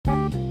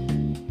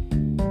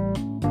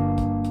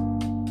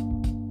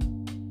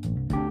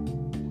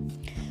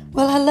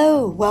Well,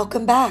 hello,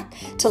 welcome back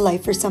to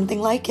Life or Something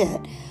Like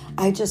It.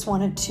 I just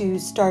wanted to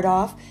start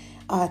off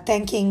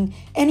thanking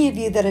any of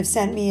you that have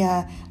sent me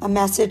a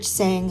message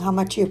saying how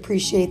much you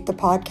appreciate the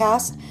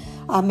podcast.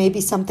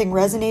 Maybe something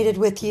resonated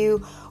with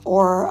you,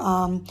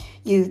 or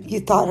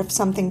you thought of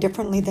something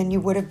differently than you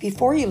would have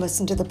before you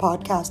listened to the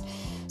podcast.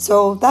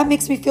 So that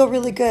makes me feel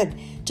really good,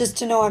 just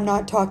to know I'm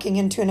not talking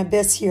into an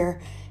abyss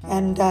here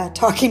and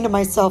talking to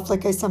myself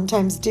like I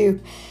sometimes do.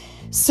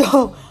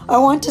 So I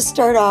want to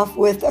start off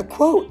with a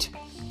quote.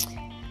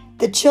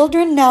 The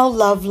children now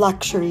love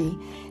luxury.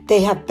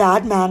 They have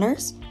bad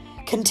manners,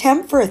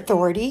 contempt for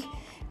authority.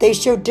 They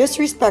show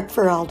disrespect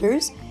for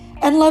elders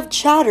and love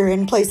chatter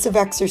in place of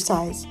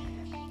exercise.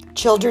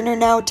 Children are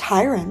now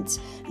tyrants,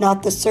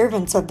 not the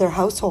servants of their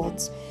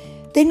households.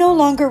 They no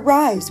longer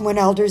rise when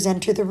elders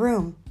enter the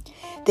room.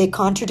 They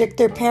contradict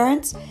their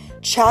parents,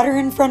 chatter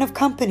in front of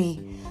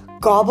company,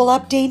 gobble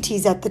up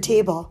dainties at the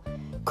table,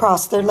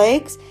 cross their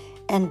legs,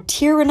 and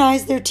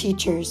tyrannize their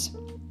teachers.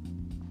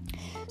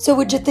 So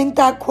would you think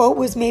that quote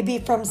was maybe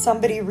from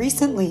somebody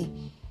recently?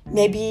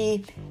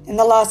 Maybe in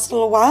the last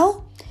little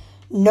while?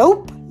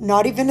 Nope,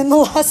 not even in the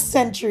last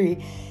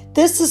century.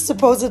 This is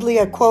supposedly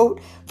a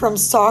quote from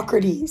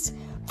Socrates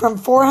from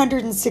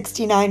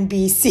 469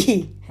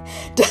 BC.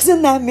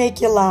 Doesn't that make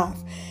you laugh?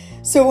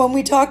 So when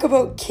we talk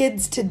about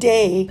kids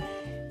today,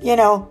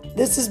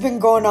 this has been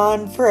going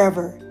on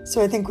forever.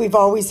 So I think we've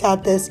always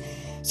had this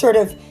sort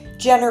of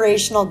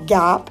generational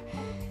gap.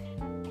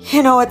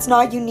 It's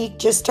not unique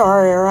just to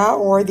our era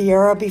or the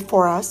era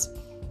before us.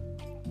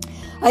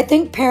 I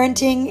think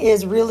parenting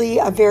is really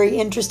a very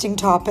interesting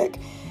topic,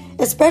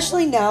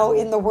 especially now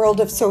in the world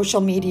of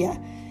social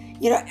media.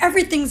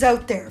 Everything's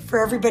out there for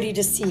everybody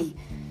to see.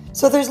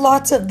 So there's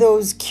lots of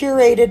those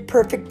curated,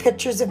 perfect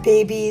pictures of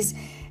babies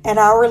and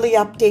hourly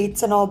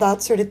updates and all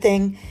that sort of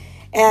thing,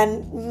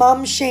 and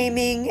mom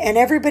shaming and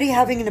everybody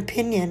having an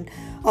opinion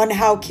on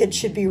how kids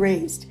should be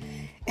raised.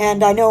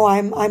 And I know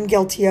I'm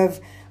guilty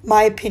of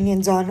my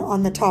opinions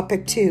on the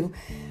topic too.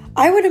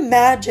 I would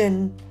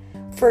imagine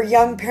for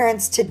young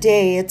parents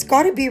today, it's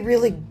got to be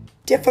really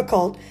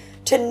difficult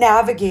to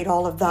navigate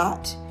all of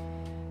that.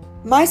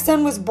 My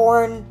son was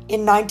born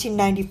in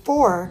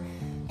 1994,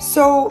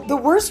 so the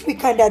worst we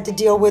kind of had to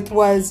deal with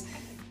was,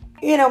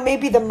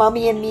 maybe the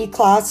Mummy and Me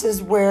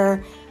classes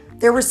where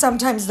there were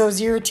sometimes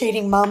those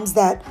irritating moms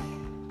that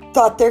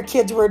thought their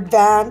kids were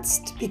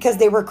advanced because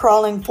they were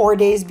crawling 4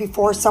 days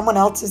before someone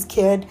else's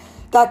kid,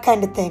 that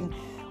kind of thing.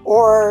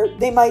 Or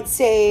they might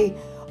say,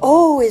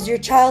 oh, is your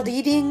child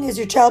eating? Is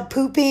your child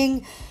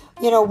pooping?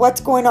 What's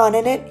going on?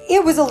 And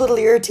it was a little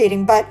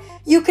irritating, but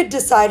you could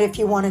decide if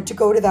you wanted to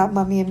go to that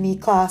Mummy and Me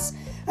class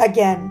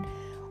again.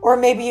 Or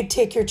maybe you'd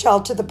take your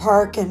child to the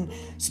park and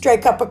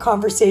strike up a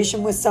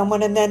conversation with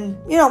someone and then,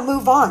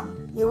 move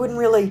on. You wouldn't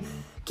really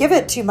give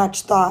it too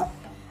much thought.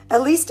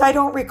 At least I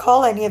don't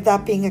recall any of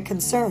that being a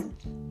concern.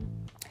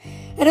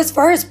 And as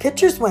far as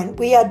pictures went,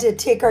 we had to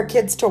take our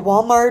kids to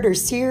Walmart or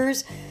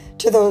Sears,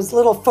 to those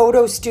little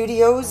photo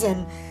studios,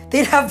 and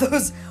they'd have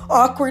those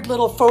awkward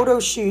little photo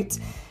shoots,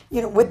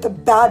 with the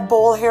bad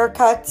bowl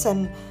haircuts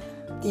and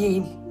the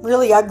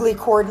really ugly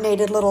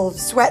coordinated little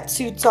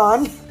sweatsuits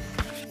on.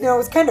 It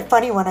was kind of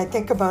funny when I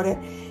think about it.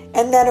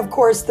 And then, of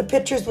course, the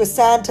pictures with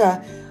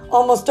Santa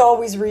almost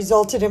always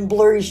resulted in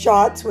blurry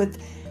shots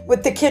with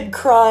the kid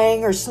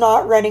crying or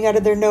snot running out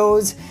of their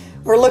nose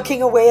or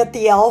looking away at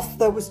the elf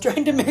that was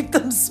trying to make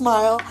them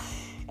smile.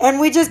 And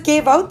we just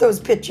gave out those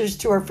pictures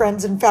to our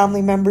friends and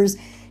family members.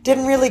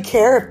 Didn't really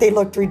care if they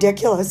looked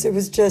ridiculous. It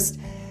was just,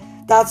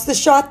 that's the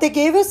shot they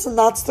gave us, and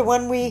that's the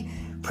one we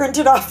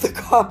printed off the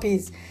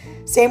copies.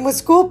 Same with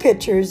school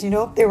pictures,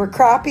 they were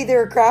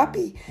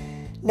crappy,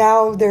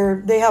 Now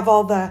they have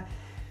all the,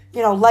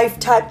 Life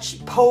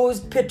Touch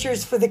posed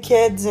pictures for the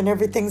kids, and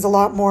everything's a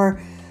lot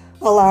more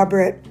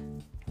elaborate.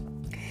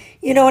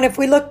 And if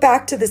we look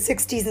back to the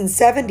 60s and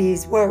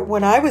 70s,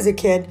 when I was a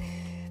kid,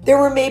 there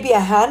were maybe a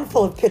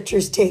handful of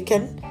pictures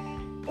taken.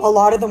 A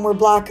lot of them were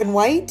black and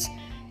white.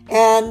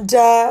 And,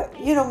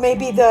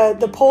 maybe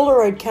the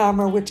Polaroid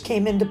camera, which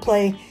came into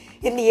play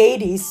in the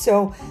 80s.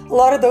 So a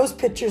lot of those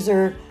pictures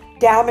are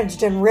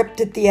damaged and ripped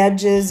at the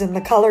edges and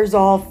the colors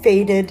all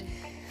faded.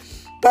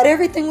 But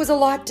everything was a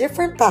lot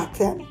different back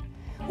then.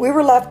 We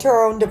were left to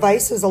our own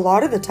devices a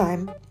lot of the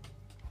time.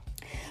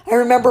 I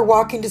remember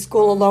walking to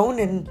school alone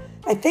in,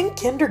 I think,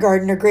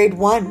 kindergarten or grade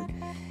 1.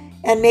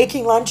 And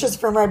making lunches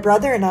for my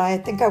brother and I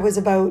think I was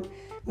about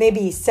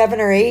maybe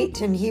 7 or 8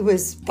 and he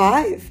was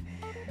 5.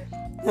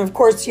 And of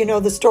course,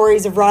 the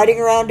stories of riding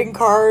around in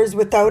cars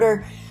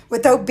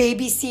without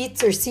baby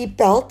seats or seat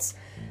belts,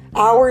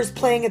 hours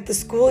playing at the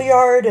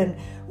schoolyard and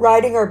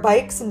riding our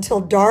bikes until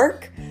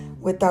dark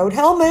without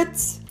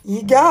helmets.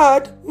 Ye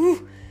God.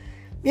 Ooh.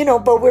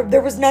 But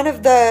there was none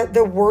of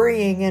the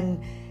worrying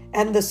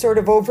and the sort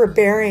of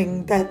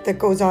overbearing that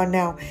goes on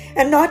now.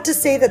 And not to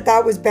say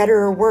that was better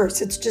or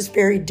worse. It's just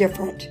very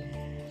different.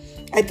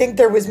 I think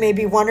there was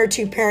maybe 1 or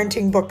 2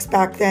 parenting books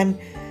back then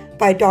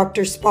by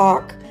Dr.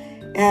 Spock.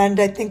 And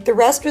I think the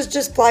rest was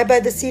just fly by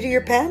the seat of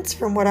your pants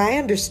from what I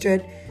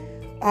understood.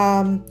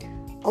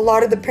 A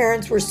lot of the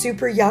parents were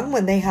super young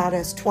when they had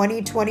us,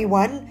 20,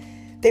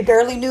 21. They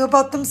barely knew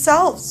about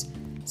themselves.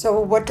 So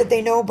what did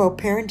they know about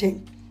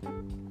parenting?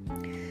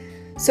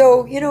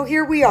 So,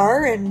 here we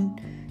are in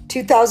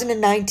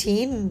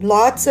 2019,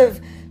 lots of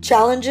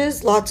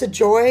challenges, lots of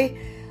joy.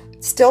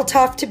 Still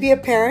tough to be a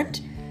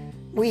parent.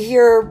 We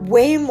hear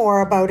way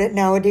more about it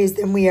nowadays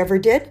than we ever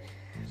did.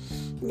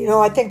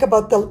 I think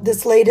about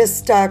this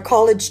latest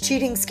college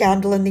cheating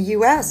scandal in the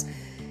US,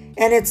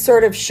 and it's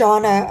sort of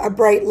shone a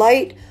bright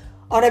light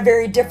on a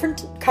very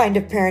different kind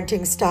of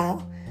parenting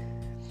style.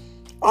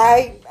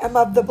 I am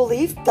of the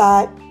belief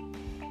that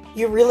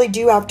you really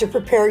do have to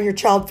prepare your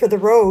child for the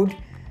road,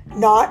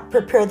 not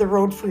prepare the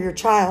road for your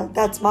child.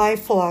 That's my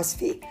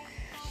philosophy.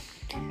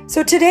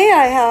 So today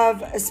I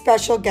have a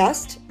special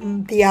guest,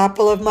 the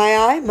apple of my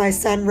eye, my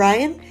son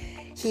Ryan.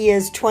 He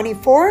is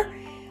 24.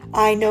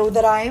 I know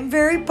that I am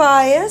very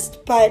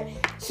biased, but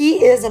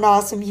he is an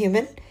awesome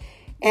human,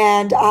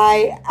 and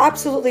I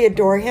absolutely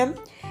adore him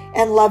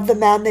and love the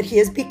man that he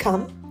has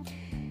become.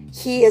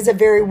 He is a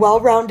very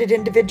well-rounded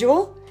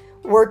individual,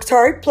 works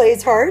hard,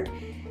 plays hard.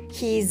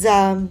 He's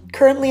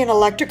currently an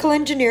electrical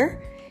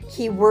engineer.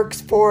 He works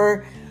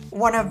for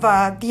one of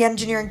the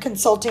engineering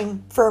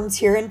consulting firms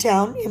here in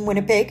town in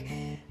Winnipeg.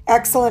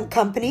 Excellent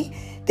company.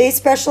 They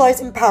specialize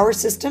in power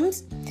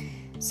systems.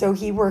 So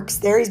he works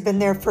there. He's been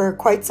there for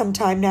quite some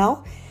time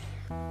now.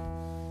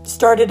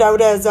 Started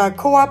out as a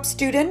co-op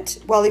student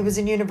while he was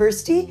in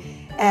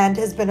university and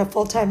has been a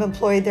full-time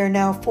employee there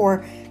now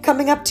for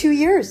coming up 2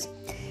 years.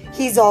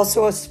 He's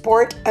also a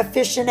sport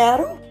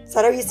aficionado. Is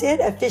that how you say it?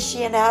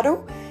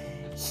 Aficionado.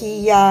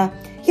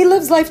 He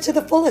lives life to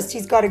the fullest.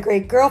 He's got a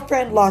great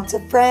girlfriend, lots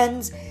of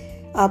friends,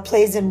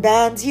 plays in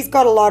bands. He's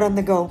got a lot on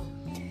the go.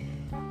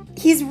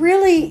 He's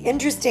really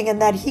interesting in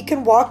that he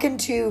can walk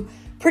into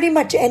pretty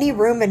much any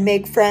room and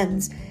make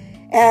friends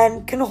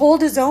and can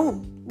hold his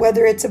own,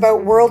 whether it's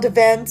about world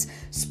events,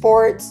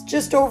 sports,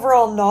 just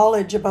overall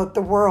knowledge about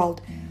the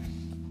world.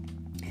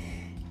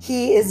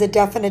 He is a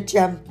definite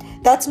gem.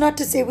 That's not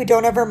to say we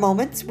don't have our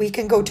moments. We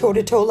can go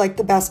toe-to-toe like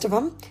the best of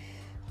them.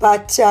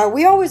 But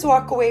we always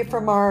walk away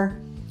from our,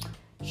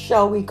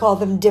 shall we call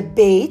them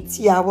debates?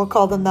 Yeah, we'll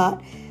call them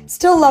that.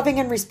 Still loving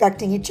and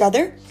respecting each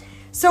other.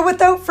 So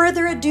without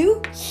further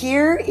ado,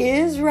 here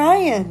is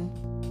Ryan.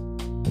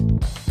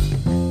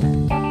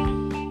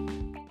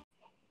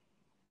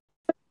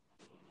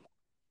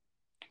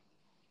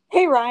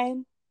 Hey,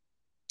 Ryan.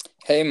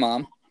 Hey,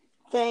 Mom.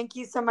 Thank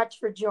you so much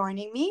for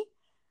joining me.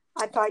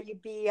 I thought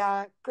you'd be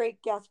a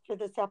great guest for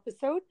this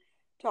episode,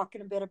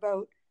 talking a bit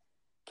about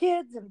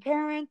kids and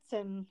parents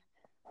and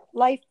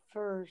life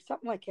or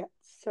something like it.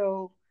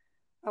 So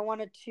I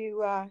wanted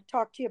to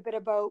talk to you a bit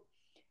about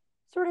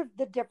sort of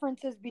the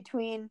differences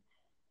between,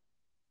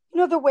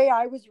 the way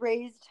I was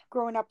raised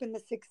growing up in the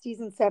 60s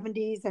and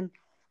 70s and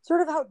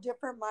sort of how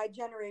different my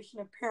generation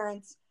of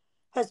parents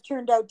has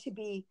turned out to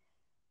be.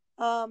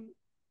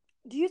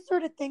 Do you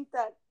sort of think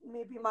that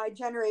maybe my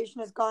generation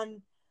has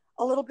gone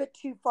a little bit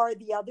too far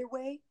the other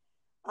way,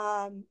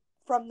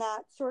 from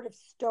that sort of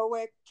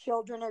stoic,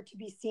 children are to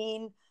be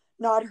seen,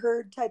 not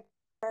heard type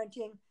of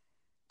parenting,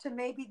 to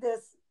maybe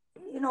this,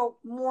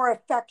 more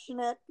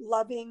affectionate,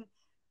 loving,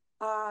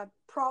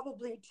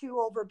 probably too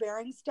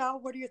overbearing style?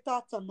 What are your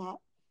thoughts on that?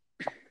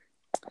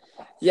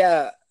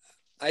 Yeah,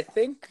 I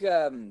think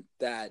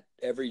that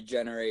every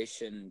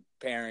generation,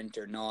 parent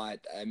or not,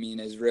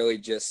 is really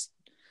just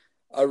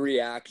a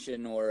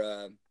reaction or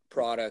a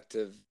product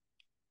of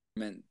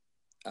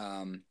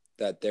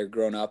that they're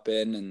grown up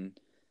in and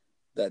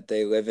that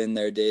they live in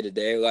their day to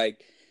day.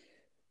 Like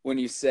when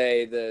you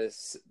say the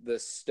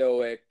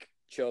stoic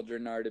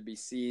children are to be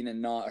seen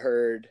and not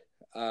heard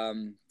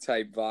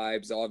type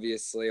vibes,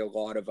 obviously a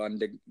lot of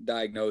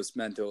undiagnosed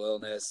mental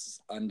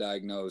illness,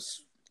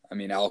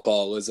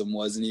 alcoholism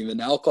wasn't even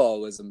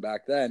alcoholism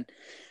back then.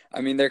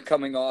 They're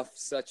coming off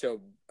such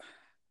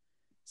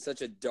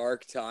a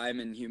dark time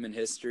in human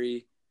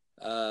history.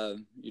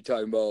 You're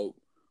talking about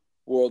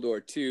World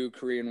War II,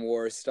 Korean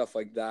War, stuff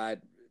like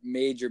that.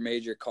 Major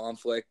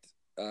conflict.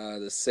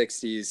 The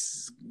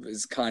 60s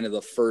is kind of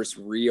the first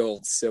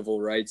real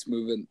civil rights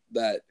movement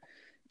that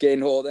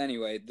gained hold.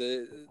 Anyway,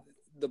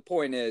 the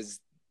point is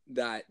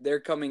that they're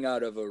coming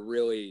out of a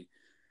really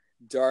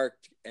dark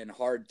and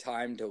hard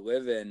time to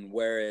live in,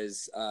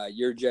 whereas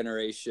your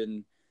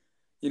generation,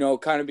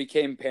 kind of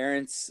became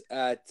parents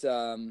at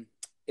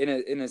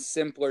in a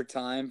simpler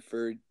time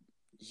for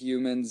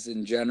humans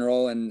in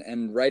general,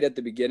 and right at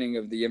the beginning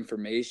of the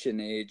information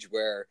age,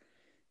 where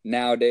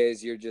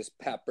nowadays you're just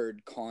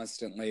peppered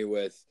constantly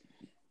with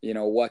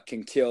what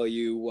can kill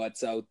you,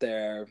 what's out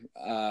there.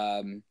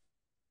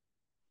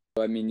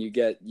 You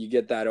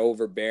get that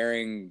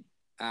overbearing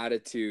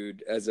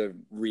attitude as a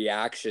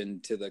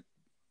reaction to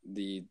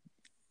the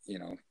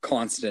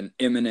constant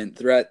imminent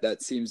threat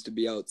that seems to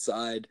be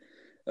outside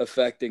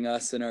affecting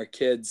us and our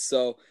kids.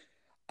 So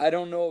I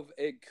don't know if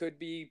it could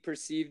be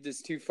perceived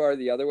as too far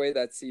the other way.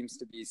 That seems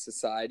to be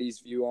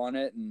society's view on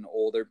it and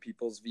older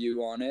people's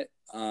view on it.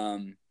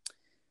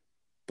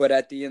 but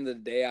at the end of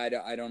the day,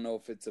 I don't know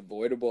if it's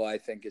avoidable. I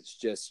think it's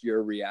just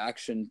your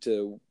reaction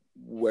to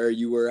where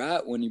you were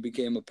at when you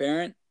became a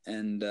parent.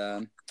 And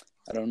I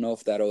don't know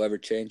if that'll ever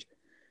change.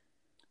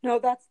 No,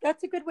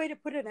 that's a good way to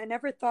put it. I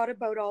never thought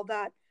about all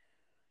that.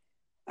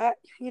 I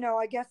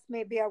guess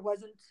maybe I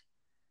wasn't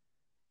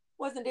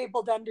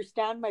able to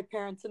understand my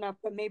parents enough,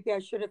 but maybe I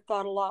should have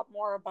thought a lot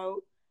more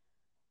about.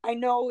 I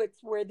know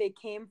it's where they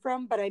came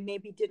from, but I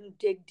maybe didn't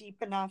dig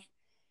deep enough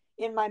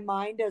in my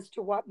mind as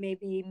to what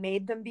maybe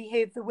made them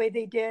behave the way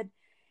they did.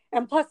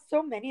 And plus,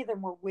 so many of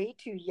them were way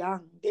too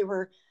young. They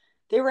were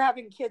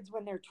having kids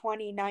when they're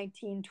 20,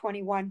 19,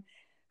 21.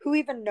 Who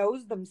even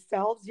knows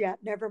themselves yet?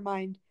 Never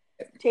mind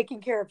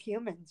taking care of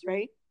humans,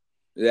 right?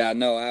 Yeah,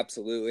 no,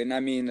 absolutely. And I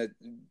mean,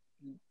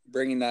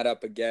 bringing that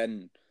up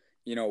again,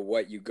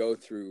 what you go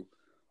through,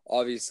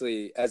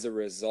 obviously, as a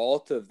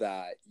result of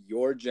that,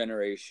 your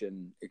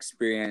generation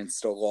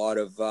experienced a lot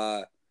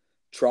of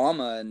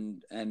trauma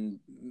and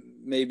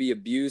maybe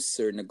abuse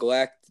or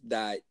neglect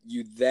that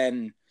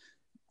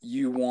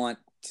you want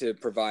to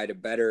provide a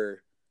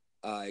better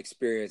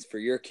experience for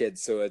your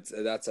kids. So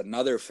that's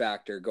another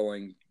factor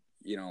going,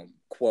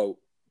 quote,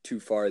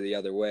 too far the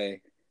other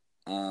way.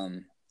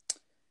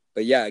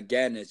 But yeah,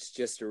 again, it's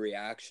just a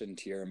reaction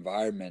to your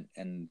environment,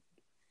 and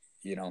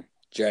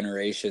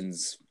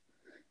generations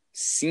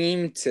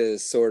seem to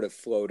sort of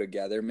flow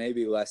together,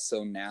 maybe less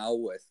so now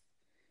with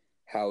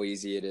how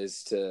easy it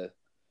is to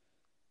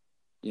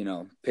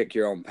pick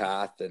your own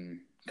path and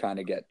kind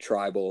of get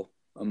tribal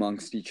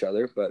amongst each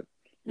other. But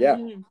yeah.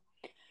 Mm-hmm.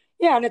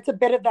 Yeah, and it's a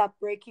bit of that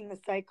breaking the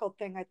cycle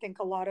thing. I think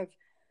a lot of,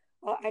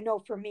 I know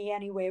for me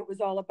anyway, it was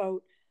all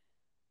about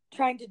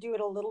trying to do it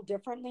a little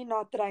differently.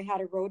 Not that I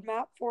had a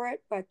roadmap for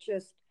it, but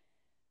just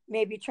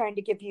maybe trying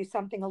to give you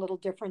something a little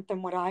different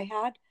than what I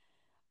had.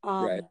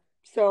 Right.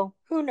 So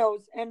who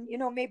knows? And,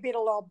 maybe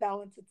it'll all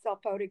balance itself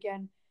out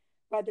again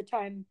by the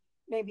time,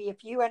 maybe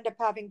if you end up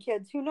having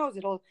kids, who knows?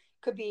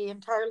 Could be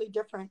entirely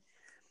different.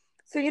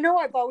 So,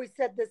 I've always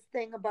said this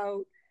thing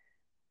about,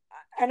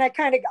 and I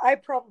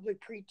probably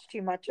preach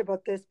too much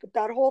about this, but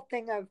that whole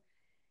thing of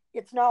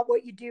it's not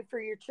what you do for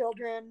your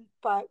children,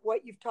 but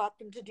what you've taught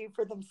them to do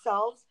for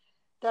themselves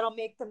that'll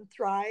make them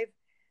thrive.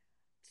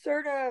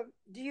 Sort of,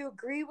 do you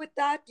agree with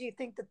that? Do you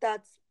think that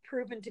that's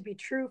proven to be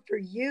true for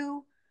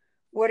you?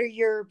 What are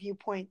your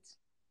viewpoints?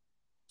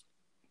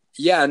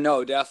 Yeah,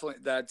 no,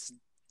 definitely. That's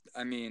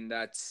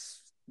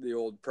the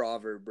old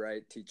proverb,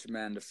 right? Teach a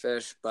man to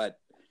fish, but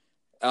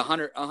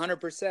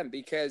 100%,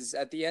 because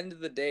at the end of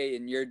the day,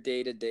 in your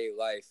day-to-day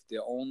life,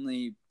 the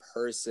only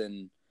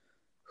person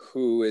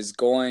who is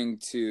going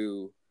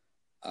to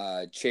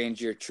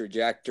change your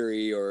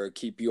trajectory or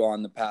keep you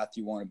on the path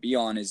you want to be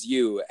on is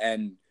you.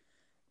 And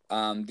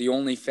the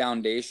only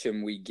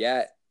foundation we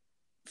get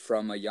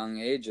from a young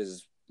age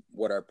is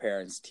what our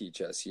parents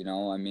teach us.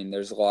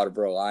 There's a lot of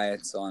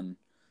reliance on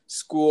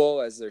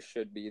school, as there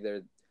should be.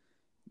 They're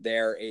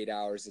there 8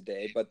 hours a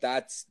day, but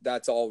that's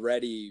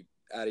already,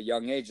 at a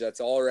young age, that's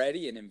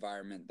already an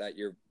environment that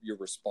you're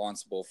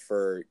responsible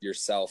for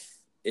yourself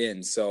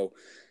in. So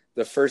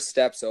the first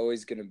step's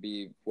always going to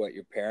be what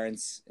your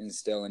parents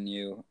instill in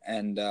you.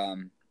 And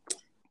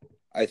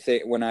I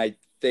think when I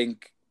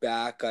think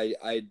back,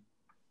 I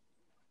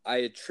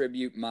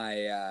attribute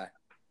my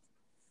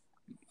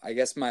I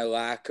guess my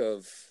lack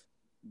of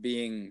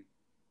being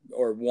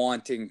or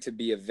wanting to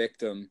be a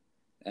victim,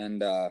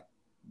 and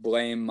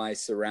blame my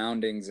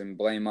surroundings and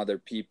blame other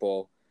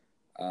people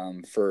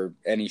for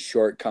any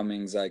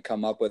shortcomings I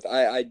come up with.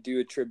 I do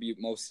attribute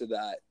most of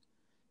that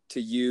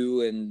to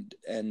you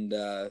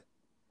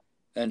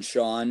and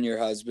Sean, your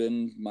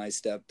husband, my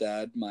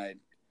stepdad, my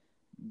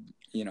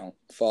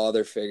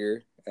father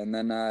figure, and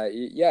then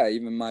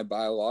even my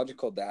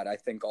biological dad. I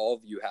think all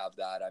of you have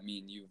that.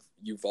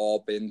 You've all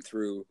been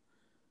through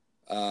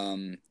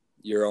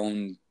your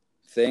own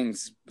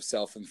things,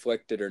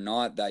 self-inflicted or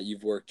not, that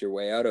you've worked your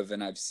way out of,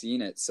 and I've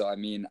seen it. So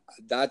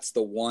that's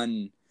the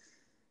one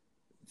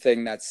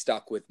thing that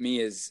stuck with me,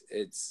 is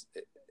it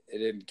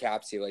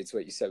encapsulates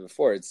what you said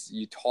before.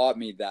 You taught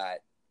me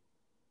that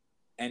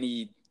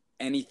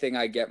anything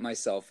I get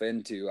myself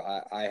into,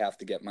 I have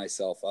to get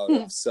myself out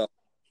of. So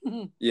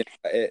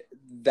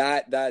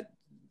that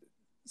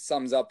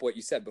sums up what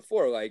you said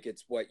before. Like,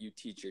 it's what you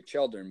teach your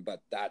children,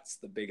 but that's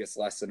the biggest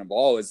lesson of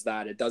all, is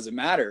that it doesn't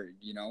matter.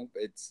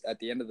 It's, at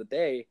the end of the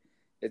day,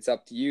 it's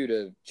up to you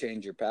to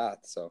change your path.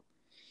 So,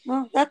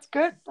 well, that's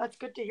good. That's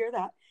good to hear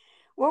that.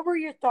 What were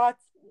your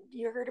thoughts?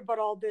 You heard about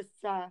all this,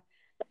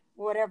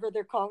 whatever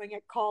they're calling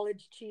it,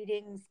 college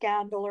cheating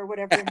scandal or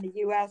whatever in the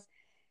U.S.,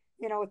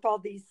 with all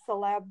these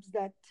celebs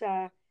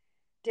that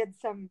did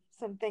some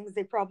things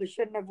they probably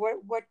shouldn't have.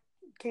 What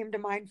came to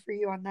mind for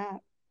you on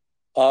that?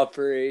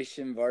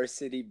 Operation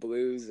Varsity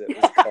Blues, it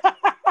was called.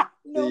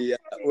 No,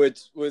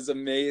 which was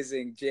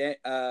amazing.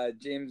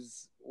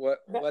 James, what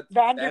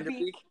Van Der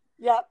Beek.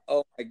 Yep.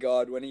 Oh my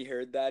God, when he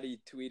heard that, he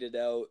tweeted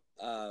out,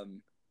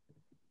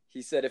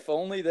 he said, if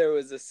only there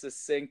was a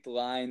succinct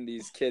line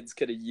these kids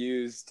could have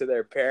used to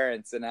their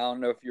parents. And I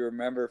don't know if you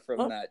remember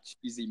from that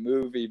cheesy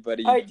movie, but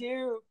I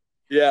do.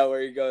 Yeah,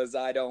 where he goes,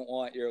 "I don't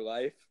want your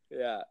life."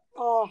 Yeah.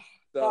 Oh,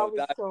 that So was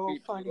that so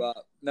creeped you funny.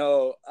 up.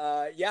 No,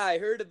 yeah, I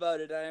heard about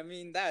it. I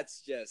mean,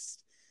 that's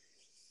just,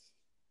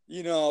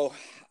 you know,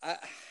 I,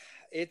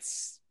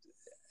 it's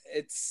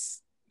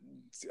it's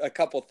a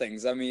couple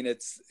things. I mean,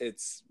 it's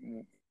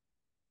the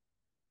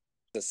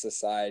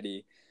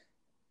society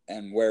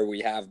and where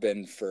we have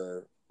been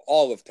for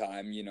all of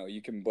time. You know,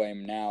 you can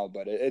blame now,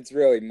 but it's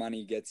really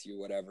money gets you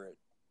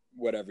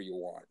whatever you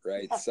want,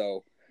 right? Yeah.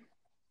 So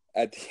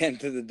at the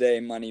end of the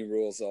day, money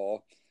rules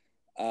all.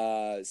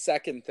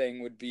 Second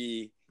thing would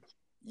be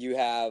you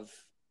have,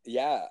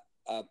 yeah,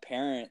 a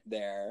parent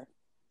there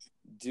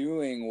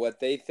doing what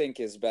they think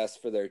is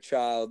best for their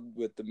child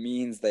with the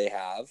means they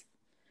have.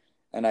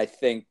 And I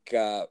think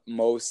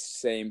most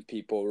sane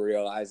people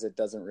realize it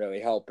doesn't really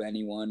help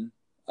anyone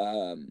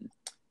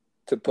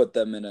to put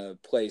them in a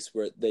place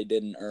where they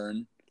didn't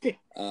earn,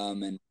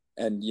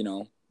 and you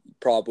know,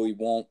 probably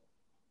won't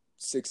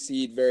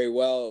succeed very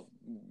well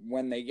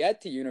when they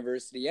get to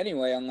university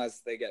anyway, unless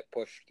they get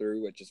pushed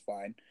through, which is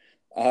fine.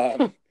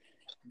 But,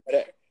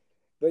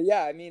 but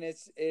yeah, I mean,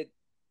 it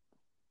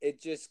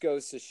just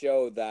goes to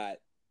show that.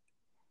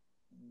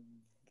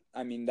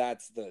 I mean,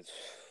 that's the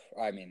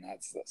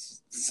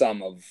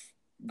sum of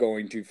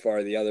going too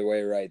far the other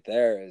way. Right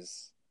there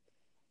is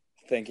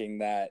thinking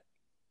that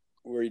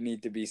we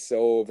need to be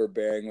so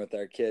overbearing with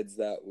our kids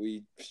that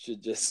we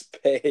should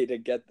just pay to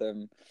get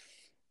them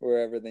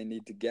wherever they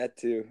need to get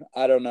to.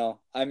 I don't know.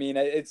 I mean,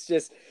 it's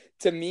just,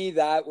 to me,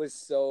 that was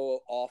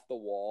so off the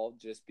wall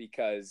just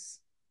because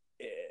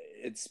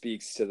it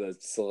speaks to the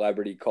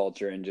celebrity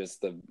culture and just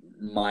the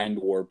mind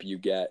warp you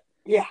get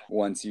Yeah.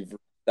 once you've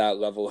reached that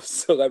level of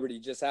celebrity,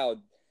 just how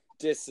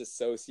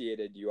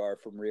disassociated you are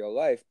from real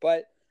life.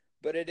 But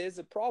it is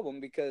a problem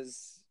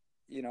because,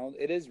 you know,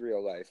 it is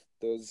real life.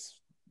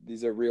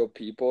 These are real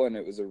people, and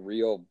it was a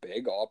real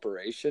big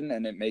operation,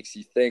 and it makes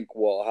you think,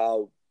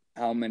 well,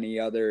 how many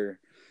other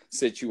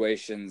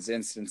situations,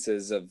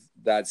 instances of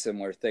that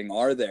similar thing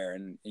are there,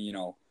 and you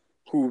know,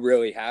 who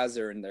really has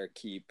earned their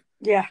keep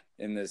Yeah.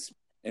 in this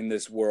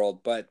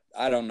world. But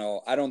I don't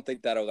know. I don't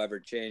think that'll ever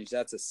change.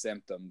 That's a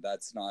symptom.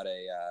 That's not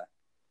a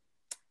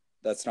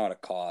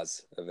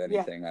cause of Yeah.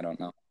 anything. I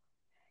don't know.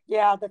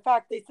 Yeah. The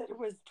fact they said it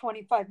was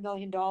 $25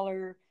 million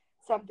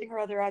something or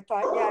other, I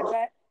thought,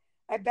 yeah,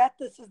 I bet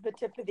this is the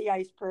tip of the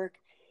iceberg.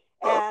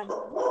 And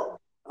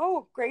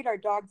oh, great, our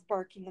dog's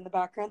barking in the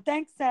background.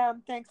 Thanks,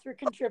 Sam. Thanks for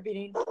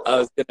contributing. I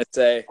was gonna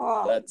say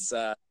Oh. that's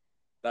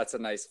a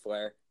nice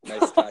flair,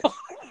 nice touch.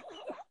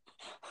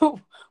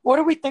 What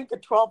do we think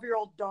of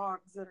 12-year-old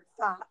dogs that are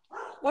fat?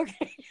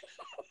 Okay.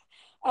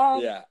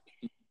 Yeah.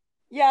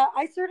 Yeah,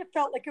 I sort of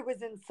felt like it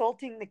was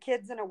insulting the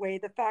kids in a way,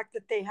 the fact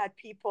that they had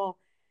people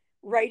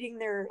writing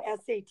their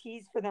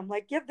SATs for them.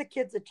 Like, give the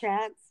kids a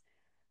chance.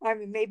 I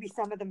mean, maybe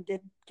some of them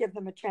did give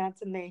them a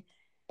chance and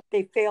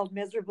they failed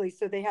miserably,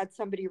 so they had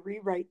somebody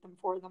rewrite them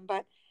for them.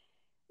 But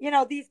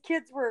these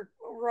kids were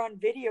on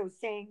video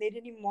saying they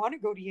didn't even want to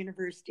go to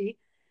university.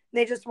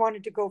 They just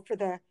wanted to go for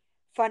the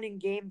fun and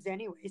games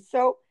anyway.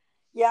 So,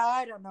 yeah,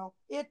 I don't know.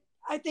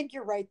 I think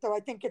you're right though. I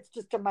think it's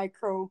just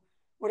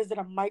what is it,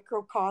 a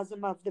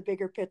microcosm of the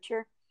bigger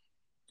picture?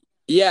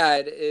 Yeah,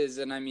 it is.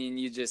 And I mean,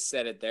 you just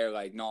said it there,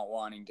 like not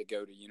wanting to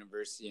go to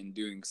university and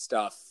doing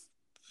stuff.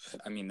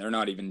 I mean, they're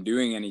not even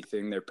doing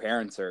anything. Their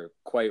parents are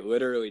quite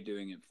literally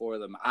doing it for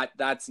them.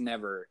 That's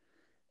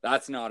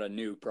not a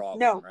new problem,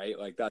 No. right?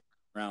 Like, that's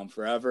around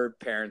forever.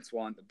 Parents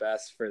want the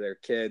best for their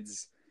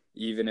kids,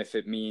 even if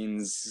it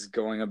means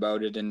going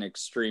about it in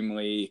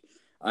extremely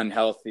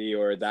unhealthy,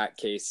 or that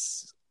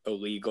case,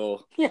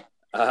 illegal. Yeah.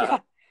 Uh,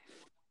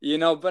 you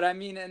know, but I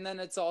mean, and then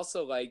it's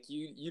also like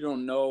you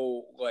don't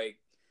know, like,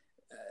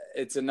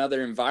 it's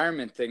another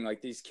environment thing.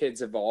 Like, these kids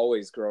have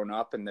always grown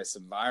up in this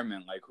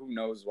environment. Like, who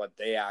knows what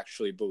they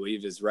actually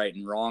believe is right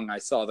and wrong. I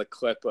saw the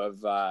clip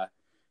of I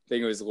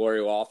think it was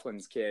Lori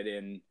Laughlin's kid,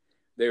 and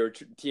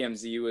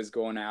TMZ was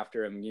going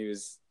after him. He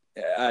was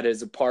at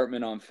his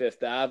apartment on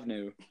Fifth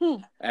Avenue,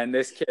 and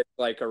this kid's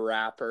like a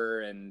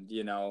rapper, and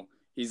you know,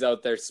 he's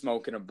out there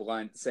smoking a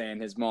blunt saying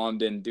his mom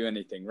didn't do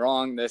anything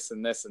wrong, this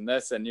and this and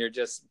this, and you're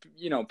just,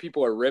 you know,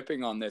 people are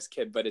ripping on this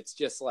kid, but it's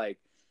just like,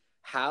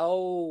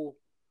 how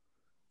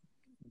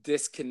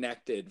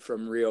disconnected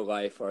from real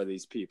life are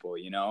these people,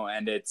 you know?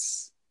 And it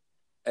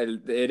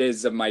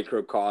is a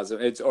microcosm.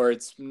 It's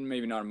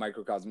maybe not a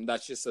microcosm.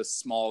 That's just a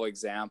small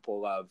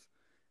example of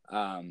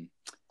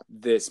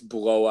this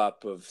blow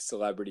up of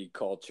celebrity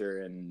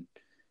culture and,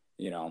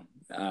 you know,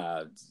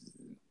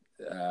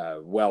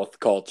 wealth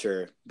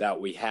culture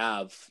that we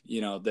have.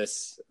 You know,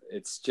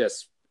 it's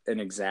just an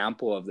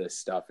example of this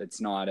stuff. It's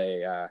not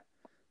a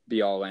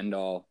be all end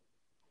all.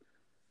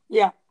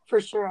 Yeah, for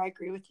sure. I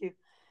agree with you.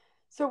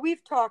 So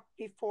we've talked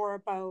before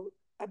about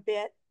a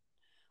bit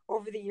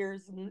over the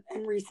years and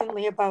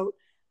recently about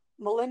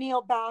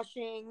millennial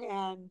bashing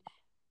and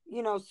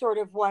sort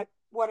of what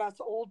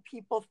us old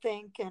people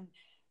think and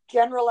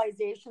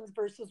generalizations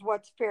versus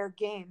what's fair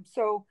game.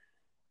 So,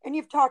 and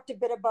you've talked a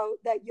bit about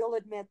that, you'll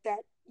admit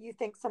that you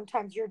think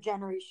sometimes your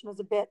generation is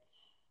a bit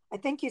I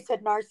think you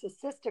said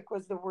narcissistic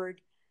was the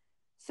word.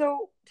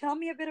 So tell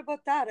me a bit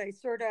about that.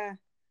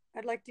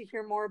 I'd like to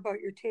hear more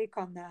about your take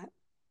on that.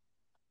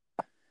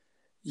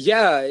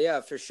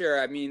 Yeah, for sure.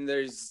 I mean,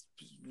 there's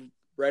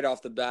right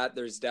off the bat,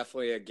 there's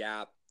definitely a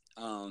gap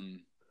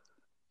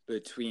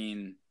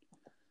between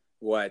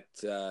what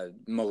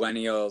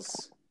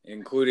millennials,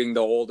 including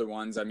the older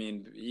ones. I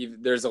mean,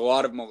 there's a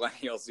lot of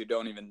millennials who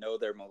don't even know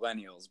they're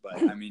millennials, but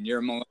I mean, you're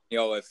a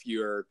millennial if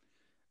you're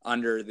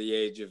under the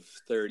age of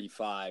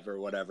 35 or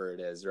whatever it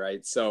is,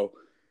 right? So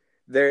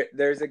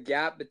there's a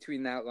gap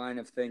between that line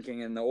of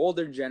thinking and the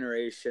older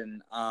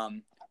generation.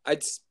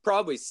 I'd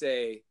probably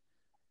say,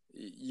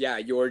 yeah,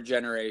 your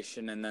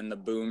generation and then the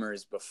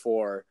boomers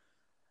before.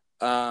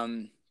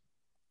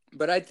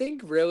 But I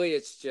think really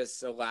it's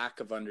just a lack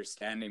of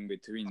understanding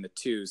between the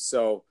two.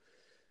 So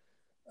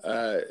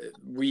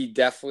we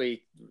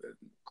definitely,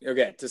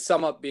 okay, to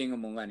sum up being a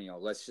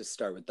millennial, let's just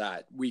start with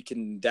that. We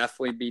can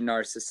definitely be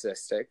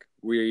narcissistic.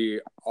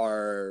 We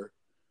are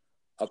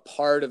a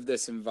part of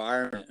this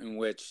environment in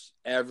which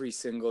every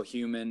single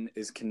human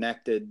is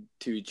connected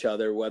to each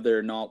other, whether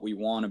or not we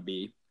want to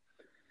be.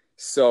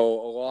 So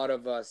a lot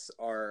of us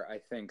are, I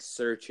think,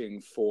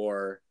 searching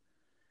for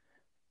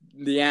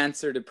the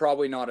answer to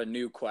probably not a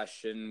new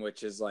question,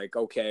 which is like,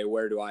 okay,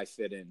 where do I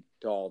fit in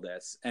to all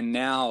this? And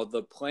now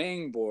the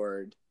playing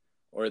board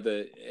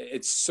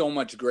it's so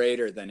much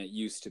greater than it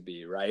used to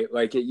be, right?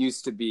 Like it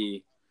used to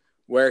be,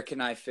 where can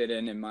I fit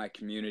in my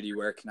community?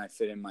 Where can I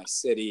fit in my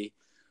city?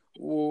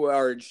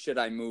 Or should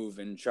I move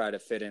and try to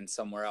fit in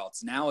somewhere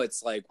else? Now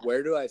it's like,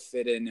 where do I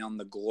fit in on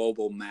the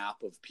global map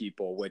of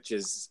people, which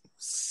is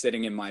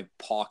sitting in my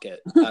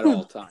pocket at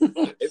all times?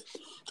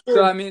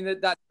 So, I mean,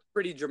 that's a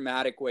pretty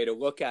dramatic way to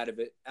look at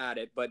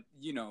it. But,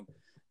 you know,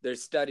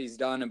 there's studies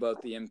done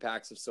about the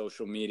impacts of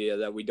social media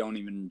that we don't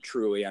even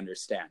truly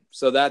understand.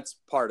 So that's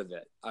part of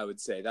it, I would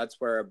say. That's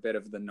where a bit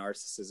of the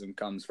narcissism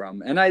comes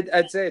from. And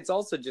I'd say it's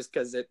also just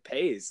because it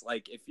pays.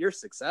 Like, if you're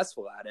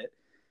successful at it,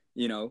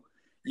 you know,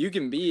 you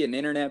can be an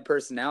internet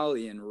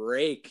personality and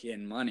rake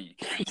in money.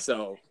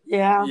 So,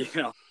 yeah, you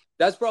know,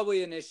 that's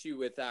probably an issue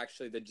with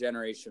actually the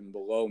generation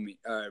below me,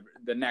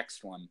 the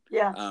next one,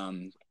 yeah,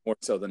 more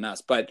so than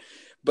us. But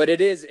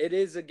it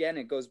is, again,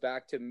 it goes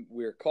back to,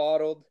 we're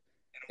coddled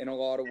in a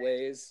lot of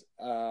ways.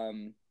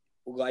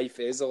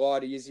 Life is a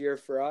lot easier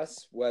for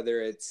us,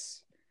 whether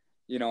it's,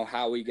 you know,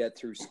 how we get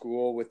through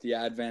school with the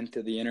advent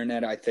of the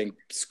internet. I think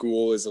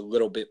school is a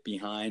little bit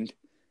behind.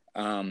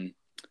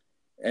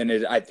 And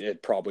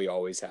it probably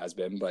always has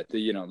been, but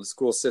the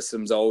school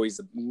system's always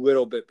a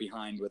little bit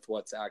behind with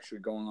what's actually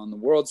going on in the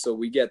world. So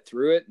we get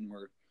through it and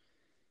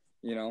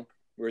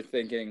we're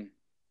thinking,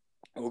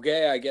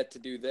 okay, I get to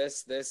do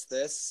this,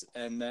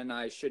 and then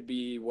I should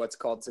be what's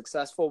called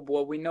successful.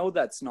 Well, we know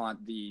that's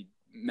not the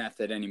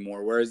method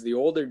anymore. Whereas the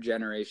older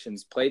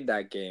generations played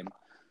that game,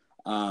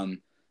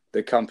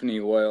 the company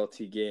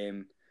loyalty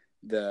game,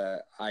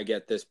 I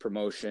get this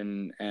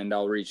promotion and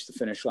I'll reach the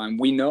finish line.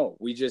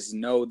 We just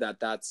know that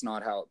that's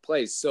not how it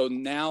plays. So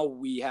now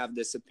we have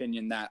this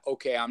opinion that,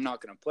 okay, I'm not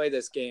going to play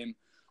this game.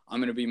 I'm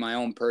going to be my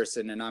own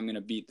person and I'm going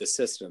to beat the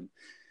system.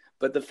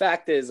 But the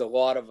fact is, a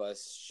lot of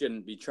us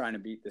shouldn't be trying to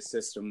beat the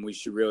system. We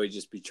should really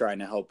just be trying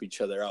to help each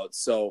other out.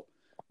 So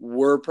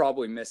we're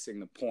probably missing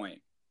the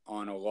point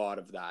on a lot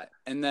of that.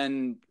 And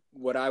then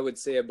what I would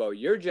say about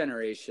your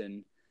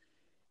generation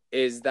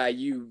is that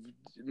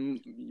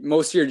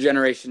most of your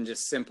generation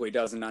just simply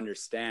doesn't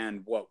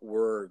understand what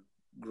we're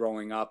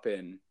growing up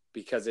in,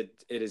 because it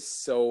is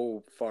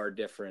so far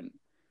different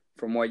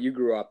from what you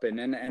grew up in.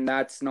 And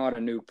that's not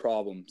a new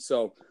problem.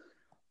 So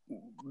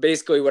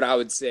basically what I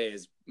would say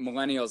is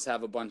millennials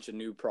have a bunch of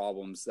new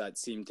problems that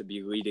seem to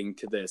be leading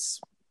to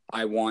this.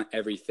 I want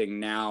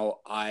everything now.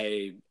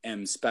 I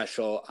am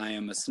special. I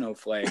am a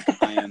snowflake.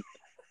 I am,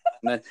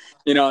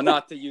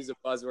 not to use a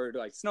buzzword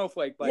like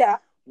snowflake, but yeah.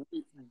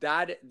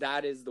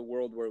 That is the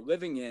world we're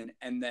living in.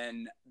 And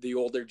then the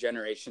older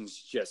generations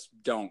just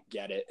don't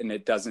get it. And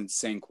it doesn't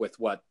sync with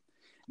what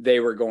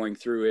they were going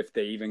through, if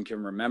they even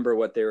can remember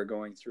what they were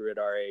going through at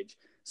our age.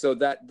 So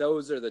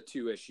those are the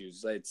two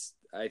issues.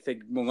 I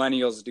think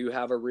millennials do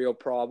have a real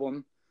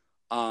problem.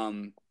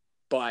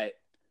 But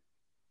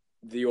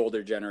the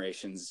older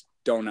generations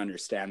don't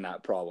understand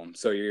that problem.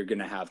 So you're going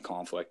to have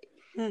conflict.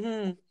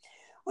 Mm-hmm.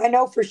 I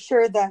know for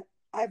sure that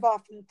I've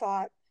often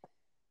thought,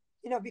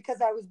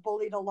 because I was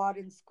bullied a lot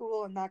in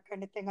school and that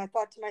kind of thing, I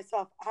thought to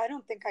myself, I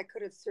don't think I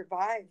could have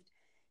survived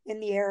in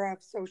the era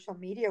of social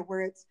media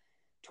where it's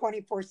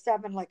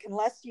 24/7. Like,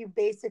 unless you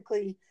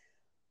basically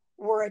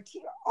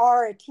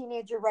are a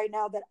teenager right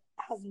now that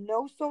has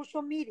no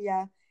social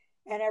media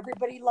and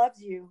everybody loves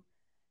you,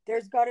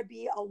 there's got to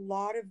be a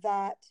lot of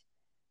that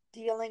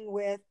dealing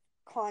with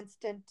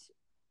constant,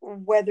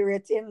 whether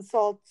it's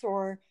insults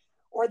or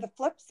the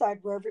flip side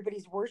where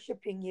everybody's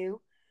worshiping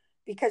you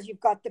because you've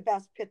got the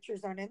best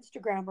pictures on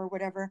Instagram or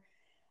whatever.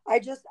 I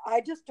just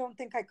don't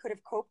think I could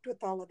have coped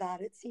with all of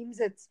that. It seems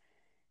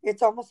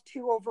it's almost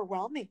too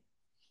overwhelming.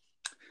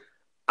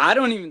 I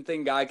don't even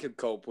think I could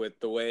cope with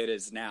the way it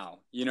is now.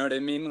 You know what I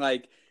mean?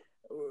 Like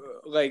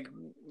like,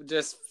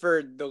 just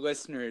for the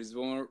listeners,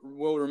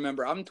 we'll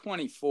remember, I'm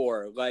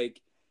 24.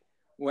 Like,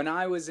 when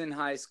I was in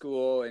high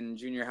school and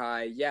junior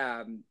high,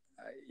 yeah,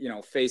 you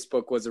know,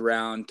 Facebook was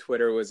around,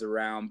 Twitter was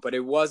around, but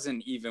it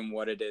wasn't even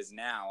what it is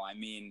now. I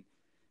mean,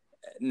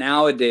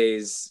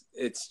 nowadays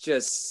it's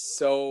just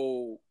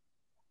so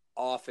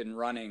often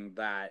running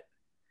that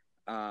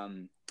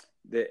the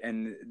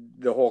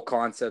whole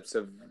concepts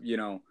of, you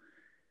know,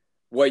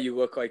 what you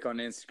look like on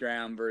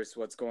Instagram versus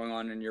what's going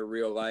on in your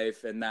real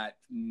life, and that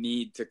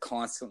need to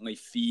constantly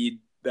feed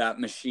that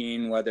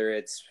machine, whether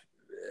it's,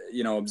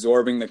 you know,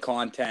 absorbing the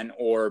content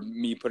or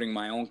me putting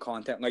my own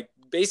content, like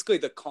basically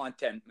the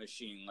content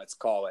machine, let's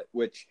call it,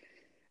 which,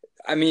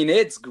 I mean,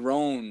 it's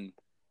grown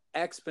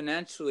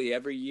exponentially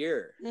every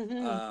year.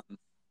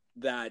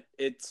 That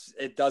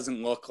it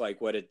doesn't look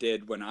like what it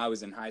did when I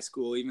was in high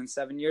school, even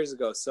 7 years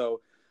ago.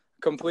 So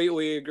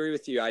completely agree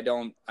with you. I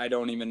don't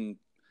even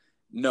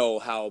know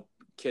how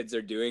kids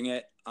are doing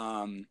it.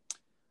 I'm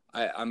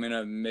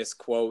gonna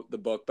misquote the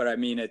book, but I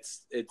mean,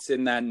 it's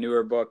in that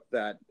newer book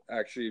that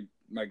actually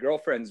my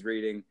girlfriend's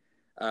reading,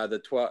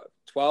 the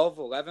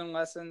 11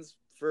 lessons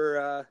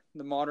for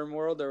the modern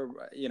world, or,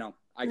 you know,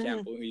 I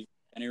can't believe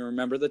I didn't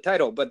remember the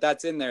title, but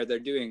that's in there. They're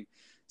doing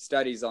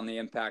studies on the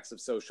impacts of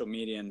social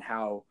media and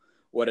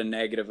what a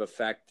negative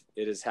effect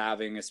it is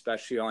having,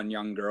 especially on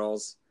young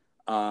girls.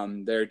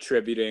 They're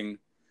attributing,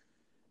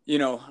 you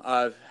know,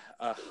 a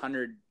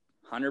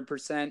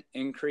 100%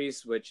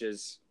 increase, which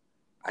is,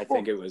 I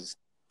think it was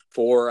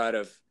 4 out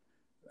of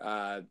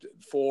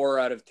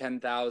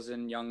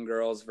 10,000 young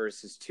girls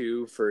versus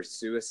 2 for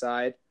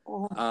suicide,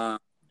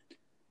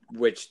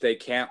 which they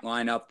can't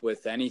line up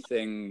with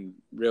anything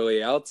really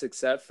else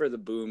except for the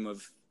boom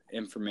of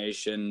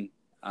information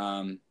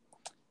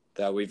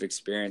that we've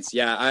experienced.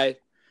 Yeah,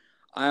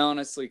 I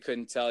honestly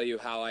couldn't tell you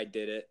how I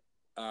did it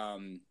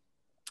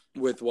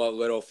with what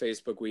little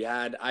Facebook we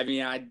had. I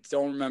mean, I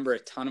don't remember a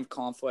ton of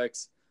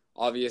conflicts.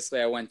 Obviously,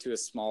 I went to a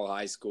small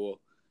high school.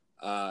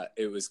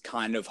 It was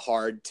kind of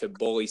hard to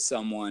bully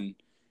someone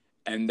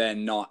and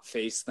then not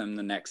face them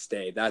the next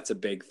day. That's a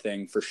big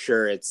thing for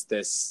sure. It's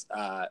this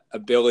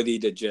ability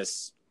to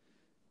just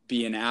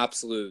be an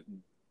absolute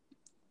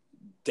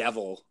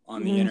devil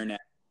on the internet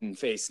and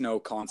face no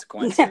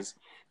consequences.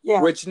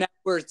 Yeah. Which now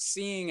we're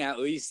seeing, at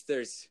least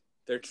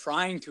they're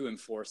trying to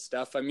enforce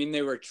stuff. I mean,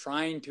 they were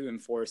trying to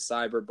enforce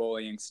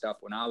cyberbullying stuff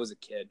when I was a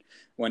kid,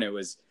 when it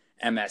was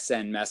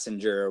MSN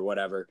Messenger or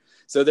whatever.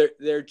 So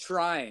they're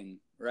trying,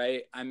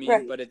 right? I mean,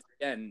 Right. but it's,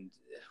 again,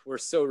 we're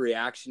so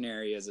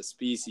reactionary as a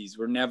species.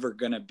 We're never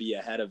going to be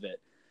ahead of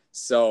it.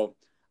 So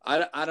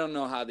I don't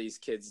know how these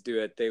kids do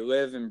it. They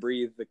live and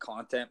breathe the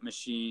content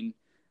machine,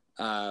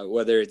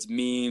 whether it's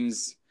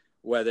memes,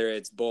 whether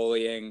it's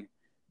bullying.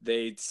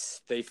 They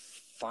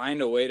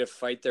find a way to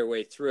fight their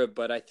way through it.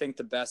 But I think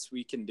the best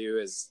we can do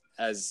as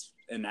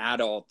an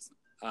adult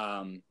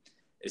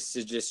is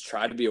to just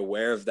try to be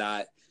aware of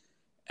that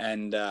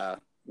and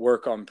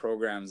work on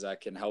programs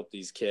that can help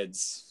these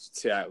kids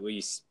to at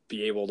least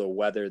be able to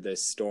weather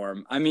this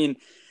storm. I mean,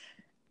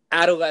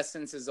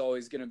 adolescence is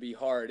always going to be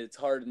hard. It's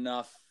hard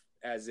enough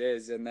as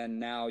is, and then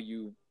now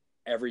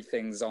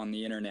everything's on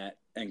the internet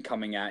and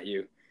coming at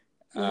you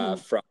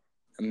from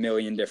a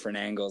million different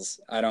angles.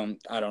 I don't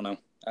know.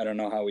 I don't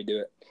know how we do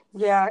it.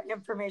 Yeah,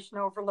 information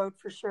overload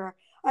for sure.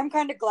 I'm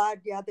kind of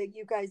glad, that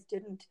you guys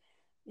didn't,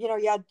 you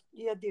had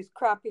these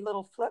crappy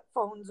little flip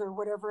phones or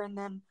whatever, and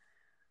then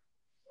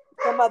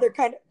some other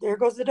kind of, there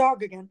goes the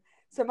dog again.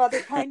 Some other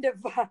kind of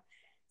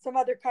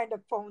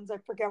phones. I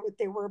forget what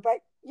they were, but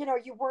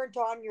you weren't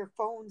on your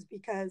phones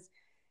because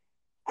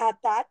at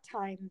that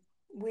time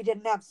we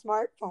didn't have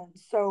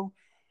smartphones. So,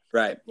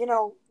 right.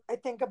 I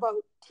think about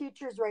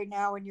teachers right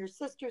now, and your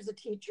sister's a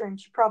teacher, and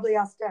she probably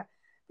has to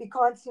be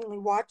constantly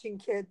watching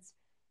kids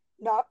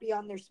not be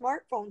on their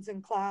smartphones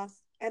in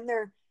class, and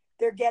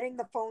they're getting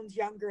the phones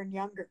younger and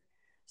younger.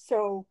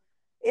 So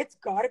it's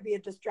got to be a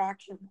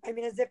distraction. I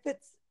mean, as if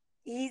it's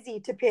easy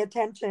to pay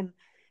attention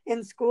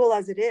in school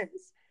as it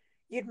is.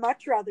 You'd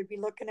much rather be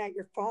looking at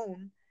your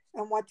phone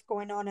and what's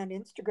going on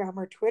Instagram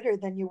or Twitter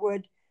than you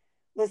would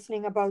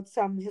listening about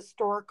some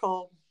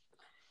historical,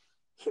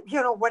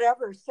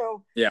 whatever.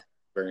 So yeah.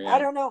 I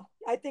don't know.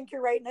 I think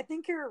you're right. And I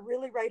think you're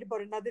really right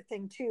about another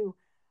thing too,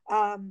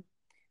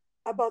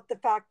 about the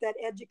fact that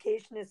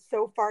education is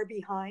so far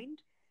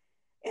behind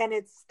and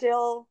it's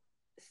still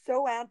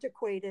so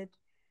antiquated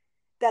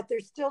that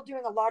they're still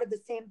doing a lot of the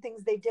same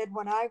things they did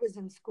when I was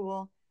in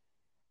school.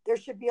 There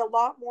should be a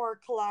lot more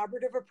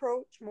collaborative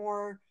approach,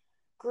 more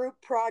group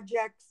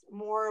projects,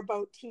 more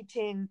about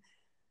teaching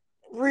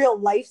real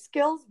life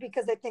skills,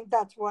 because I think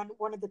that's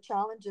one of the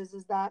challenges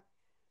is that,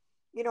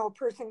 a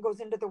person goes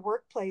into the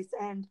workplace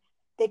and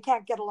they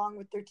can't get along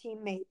with their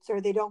teammates,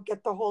 or they don't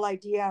get the whole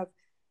idea of,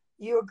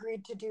 you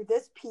agreed to do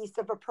this piece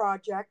of a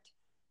project,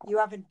 you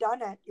haven't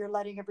done it, you're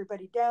letting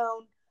everybody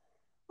down,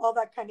 all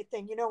that kind of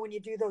thing. When you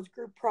do those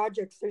group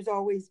projects, there's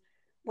always,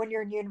 when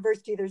you're in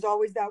university, there's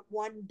always that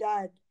one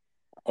dud.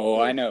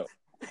 I know.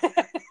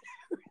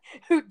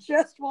 Who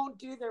just won't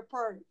do their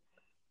part.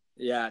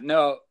 Yeah,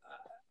 no,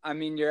 I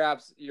mean, you're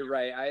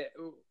right.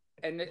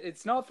 And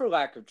it's not for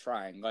lack of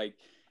trying. Like,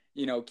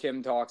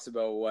 Kim talks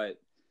about what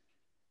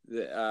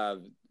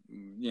the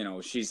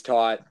she's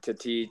taught to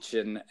teach,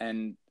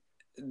 and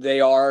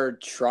they are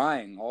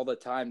trying all the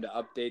time to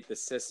update the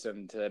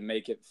system to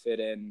make it fit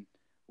in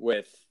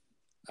with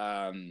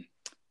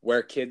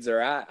where kids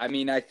are at. I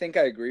mean, I think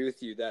I agree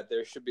with you that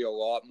there should be a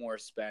lot more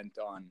spent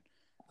on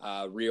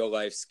real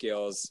life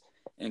skills,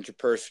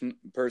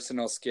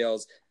 interpersonal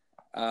skills.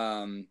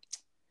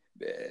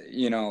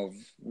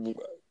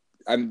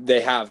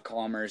 They have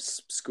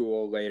commerce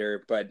school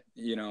later, but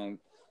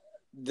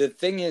the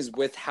thing is,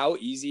 with how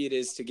easy it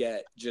is to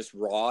get just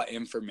raw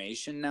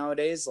information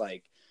nowadays,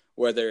 like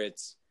whether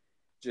it's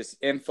just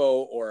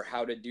info or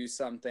how to do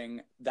something,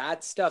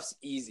 that stuff's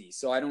easy.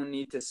 So I don't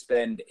need to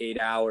spend 8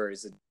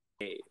 hours a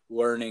day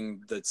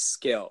learning the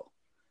skill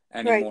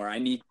anymore. Right. I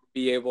need to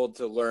be able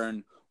to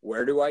learn,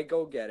 where do I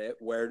go get it?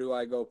 Where do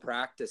I go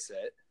practice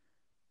it?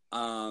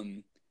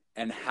 And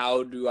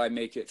how do I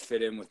make it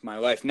fit in with my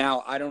life?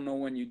 Now, I don't know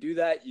when you do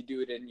that. You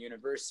do it in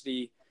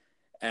university.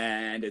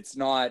 And it's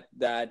not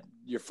that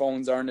your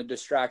phones aren't a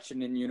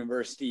distraction in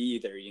university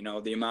either.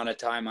 The amount of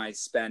time I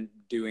spent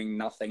doing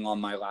nothing on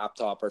my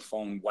laptop or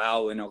phone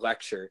while in a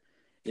lecture,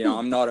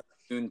 I'm not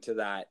immune to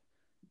that.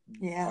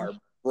 Yeah. Our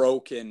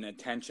broken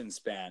attention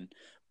span.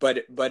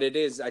 But it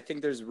is, I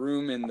think there's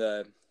room in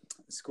the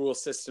school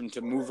system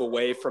to move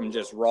away from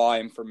just raw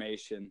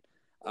information,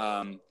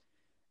 and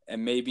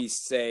maybe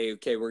say,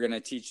 okay, we're going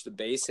to teach the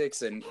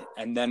basics, and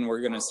then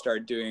we're going to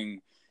start doing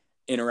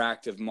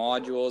interactive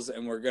modules,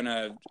 and we're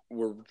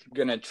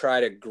gonna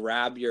try to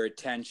grab your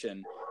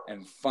attention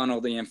and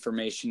funnel the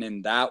information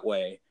in that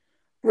way,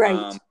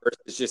 right?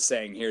 Versus just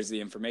saying, here's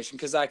the information,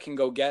 because I can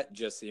go get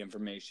just the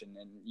information.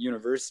 In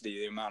university,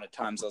 the amount of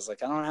times I was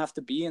like, I don't have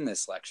to be in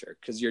this lecture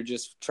because you're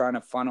just trying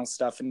to funnel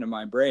stuff into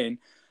my brain.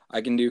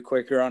 I can do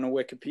quicker on a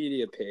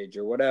Wikipedia page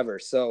or whatever.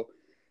 So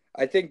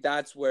I think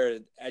that's where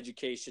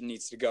education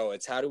needs to go.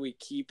 It's how do we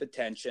keep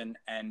attention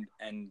and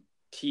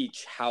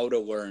teach how to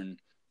learn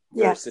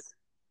versus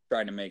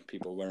trying to make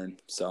people learn.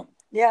 So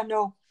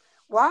no.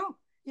 Wow.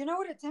 You know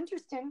what? It's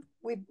interesting.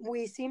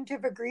 We seem to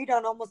have agreed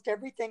on almost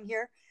everything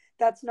here.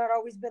 That's not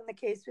always been the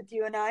case with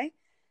you and I.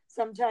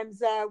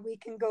 Sometimes we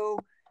can go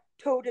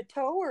toe to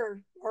toe,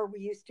 or we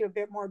used to a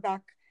bit more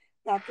back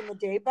in the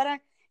day. But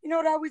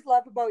what I always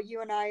love about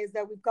you and I is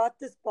that we've got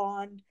this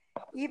bond.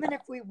 Even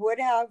if we would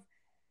have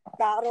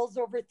battles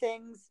over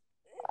things,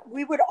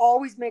 we would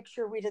always make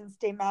sure we didn't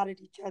stay mad at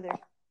each other.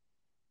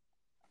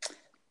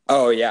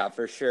 Oh yeah,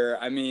 for sure.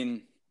 I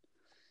mean,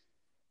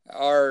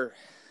 our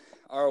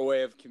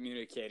way of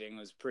communicating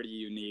was pretty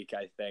unique,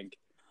 I think.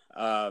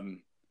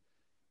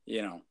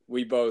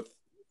 We both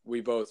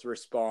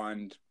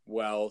respond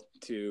well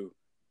to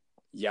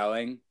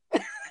yelling,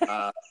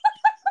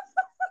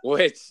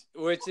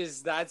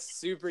 that's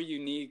super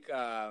unique.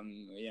 I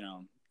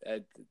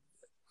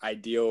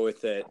deal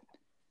with it,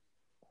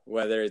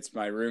 whether it's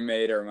my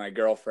roommate or my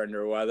girlfriend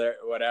or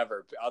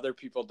whatever. Other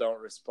people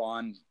don't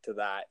respond to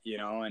that,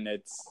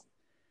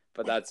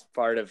 but that's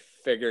part of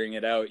figuring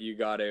it out. You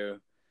got to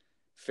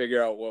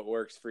figure out what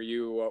works for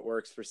you, what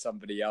works for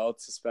somebody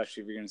else,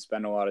 especially if you're going to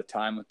spend a lot of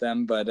time with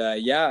them. But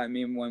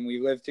when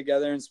we lived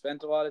together and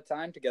spent a lot of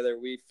time together,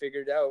 we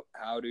figured out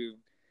how to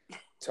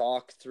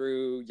talk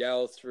through,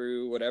 yell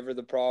through whatever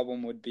the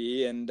problem would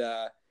be. And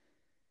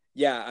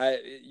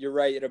you're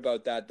right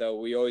about that, though.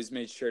 We always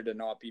made sure to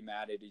not be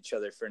mad at each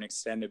other for an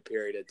extended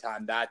period of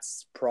time.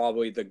 That's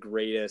probably the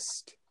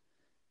greatest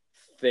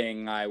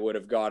thing I would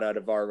have got out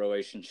of our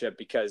relationship,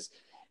 because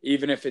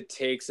even if it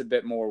takes a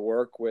bit more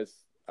work with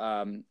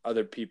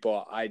other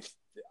people, I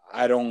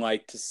don't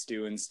like to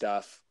stew and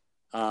stuff,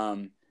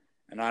 and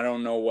I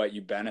don't know what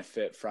you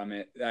benefit from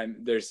it.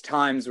 There's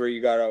times where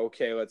you gotta,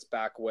 okay, let's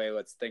back away,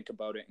 let's think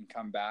about it and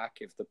come back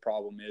if the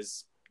problem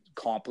is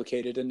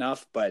complicated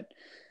enough. But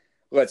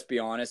let's be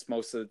honest,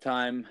 most of the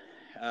time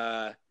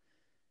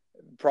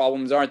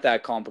problems aren't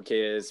that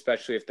complicated,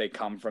 especially if they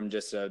come from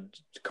just a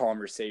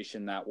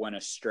conversation that went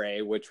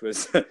astray, which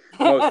was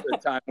most of the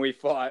time we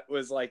fought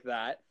was like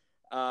that.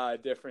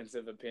 Difference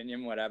of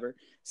opinion, whatever.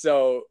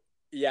 So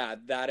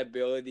that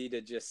ability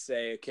to just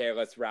say, okay,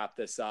 let's wrap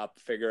this up,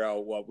 figure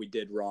out what we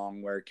did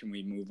wrong, where can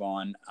we move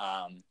on.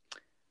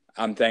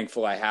 I'm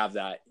thankful I have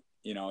that,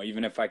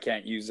 even if I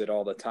can't use it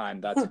all the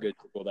time. That's a good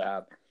tool to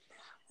have.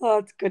 Well,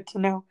 it's good to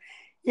know.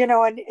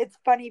 And it's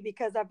funny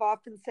because I've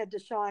often said to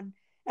Sean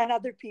and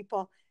other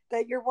people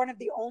that you're one of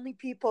the only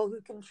people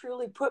who can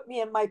truly put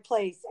me in my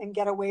place and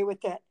get away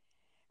with it.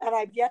 And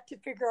I've yet to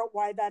figure out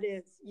why that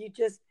is.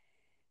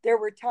 There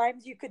were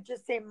times you could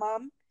just say,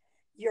 Mom,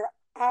 you're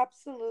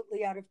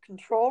absolutely out of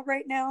control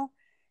right now.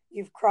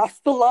 You've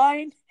crossed the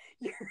line.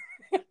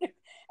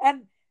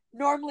 And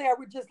normally I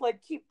would just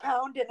keep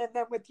pounding. And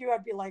then with you,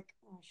 I'd be like,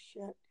 oh,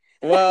 shit.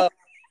 Well,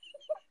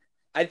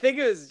 I think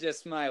it was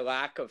just my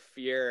lack of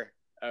fear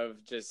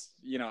of just,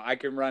 I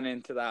could run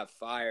into that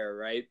fire,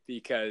 right?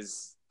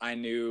 Because I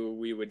knew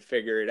we would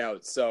figure it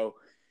out. So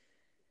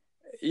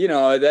you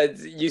know, that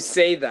you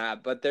say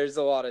that, but there's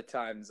a lot of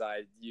times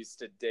I used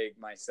to dig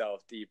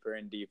myself deeper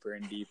and deeper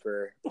and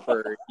deeper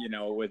for, you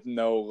know, with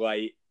no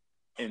light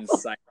in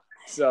sight.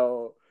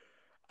 So,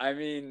 I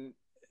mean,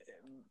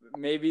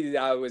 maybe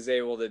I was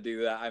able to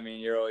do that. I mean,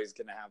 you're always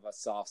going to have a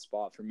soft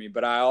spot for me,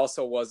 but I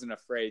also wasn't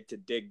afraid to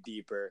dig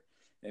deeper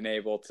and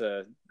able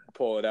to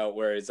pull it out.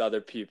 Whereas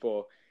other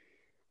people,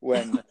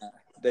 when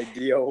they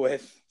deal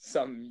with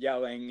some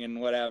yelling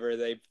and whatever,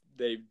 they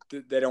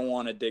don't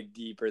want to dig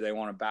deeper. They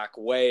want to back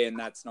away, and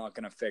that's not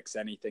going to fix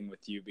anything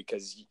with you,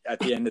 because at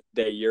the end of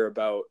the day, you're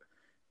about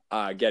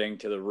getting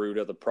to the root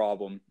of the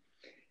problem,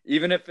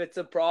 even if it's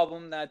a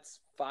problem that's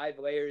 5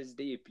 layers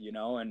deep, you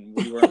know. And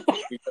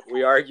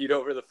we argued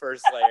over the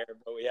first layer,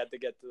 but we had to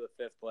get to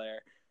the 5th layer.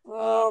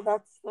 Oh,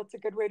 that's a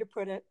good way to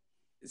put it.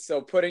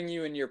 So putting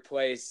you in your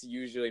place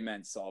usually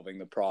meant solving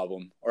the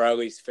problem, or at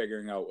least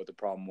figuring out what the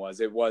problem was.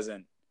 It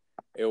wasn't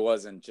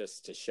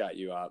just to shut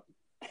you up,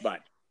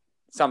 but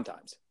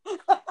sometimes.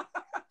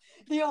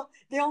 The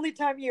only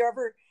time you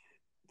ever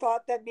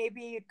thought that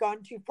maybe you'd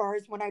gone too far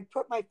is when I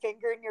put my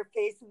finger in your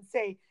face and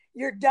say,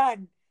 "You're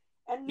done."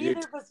 And neither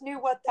of us knew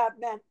what that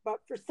meant, but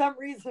for some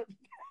reason,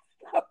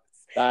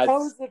 that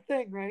was the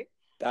thing, right?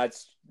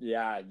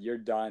 Yeah, you're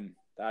done.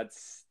 That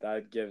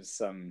gives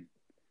some,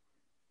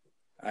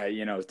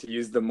 you know, to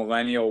use the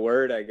millennial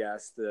word, I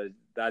guess,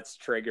 that's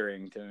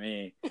triggering to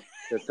me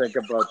to think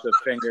about the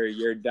finger,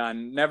 "You're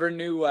done." Never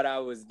knew what I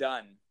was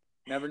done.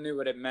 Never knew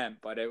what it meant,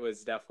 but it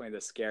was definitely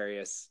the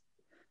scariest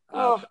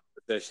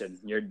position.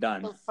 You're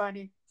done. So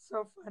funny.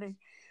 So funny.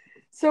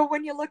 So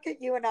when you look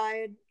at you and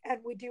I,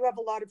 and we do have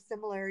a lot of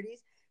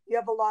similarities, you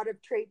have a lot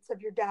of traits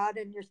of your dad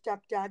and your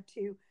stepdad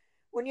too.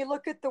 When you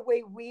look at the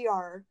way we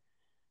are,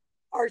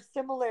 our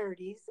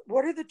similarities,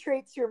 what are the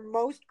traits you're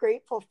most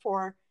grateful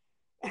for?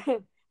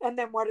 And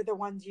then what are the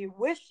ones you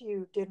wish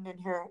you didn't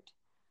inherit?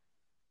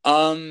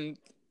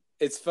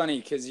 It's funny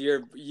because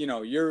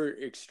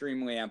you're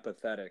extremely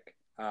empathetic.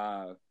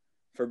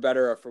 For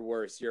better or for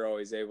worse, you're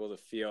always able to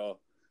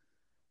feel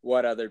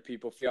what other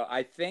people feel.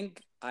 I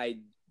think I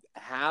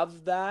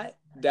have that,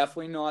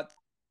 definitely not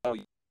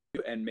you,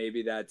 and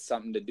maybe that's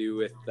something to do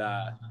with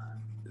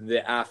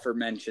the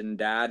aforementioned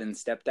dad and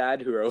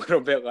stepdad, who are a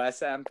little bit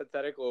less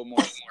empathetic, a little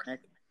more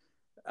cynic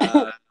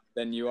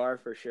than you are,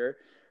 for sure.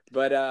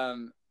 But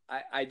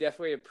I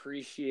definitely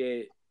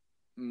appreciate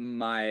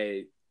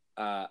my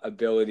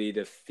ability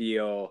to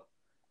feel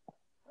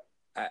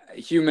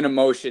human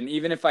emotion,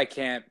 even if I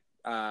can't,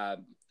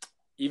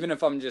 even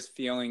if I'm just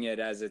feeling it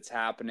as it's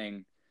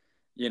happening,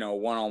 you know,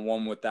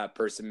 one-on-one with that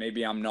person.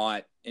 Maybe I'm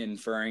not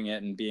inferring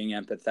it and being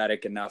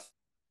empathetic enough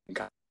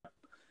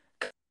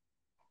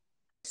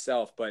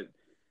myself, but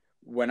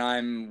when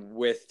I'm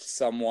with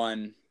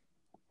someone,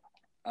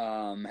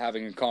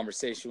 having a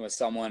conversation with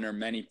someone or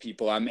many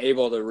people, I'm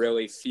able to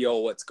really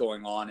feel what's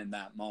going on in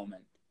that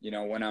moment, you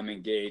know, when I'm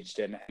engaged,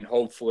 and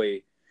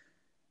hopefully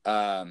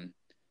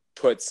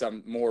put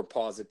some more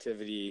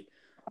positivity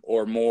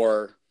or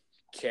more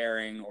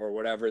caring or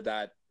whatever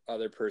that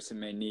other person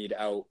may need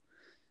out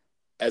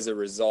as a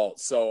result.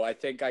 So I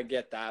think I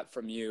get that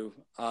from you.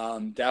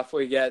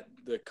 Definitely get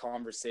the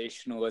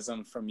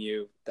conversationalism from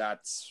you.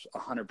 That's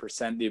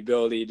 100%. The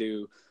ability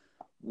to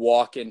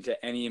walk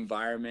into any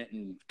environment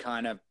and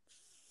kind of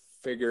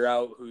figure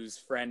out who's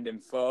friend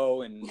and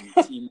foe and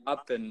team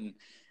up and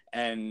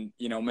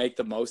you know, make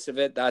the most of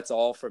it. That's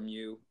all from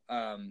you.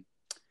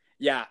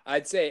 Yeah,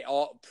 I'd say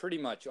pretty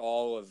much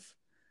all of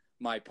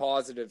my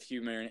positive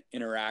human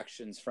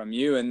interactions from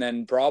you, and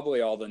then probably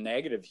all the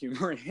negative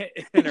human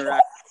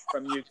interactions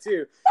from you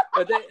too.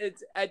 But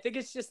I think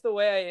it's just the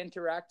way I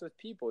interact with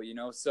people, you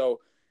know.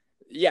 So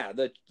yeah,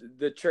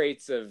 the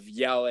traits of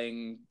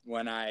yelling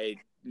when I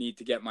need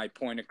to get my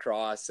point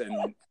across,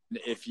 and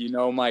if you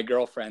know my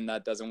girlfriend,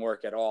 that doesn't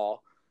work at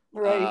all.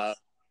 Right.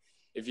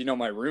 If you know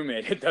my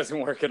roommate, it doesn't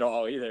work at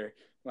all either.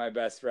 My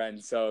best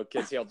friend, so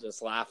because he'll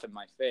just laugh in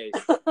my face.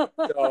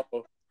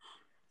 So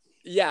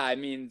yeah, I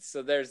mean,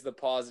 so there's the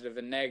positive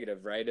and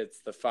negative, right?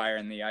 It's the fire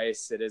and the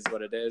ice. It is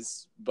what it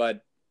is.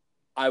 But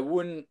I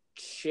wouldn't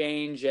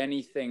change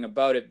anything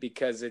about it,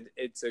 because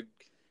it's a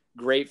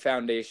great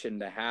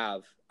foundation to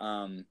have.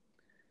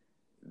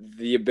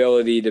 The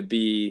ability to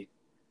be,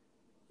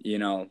 you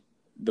know,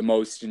 the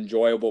most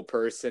enjoyable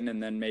person,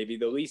 and then maybe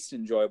the least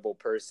enjoyable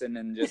person,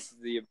 and just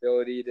the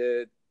ability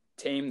to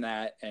tame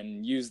that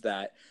and use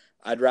that.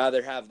 I'd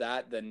rather have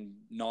that than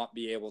not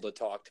be able to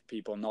talk to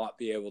people, not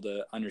be able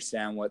to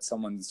understand what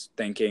someone's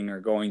thinking or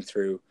going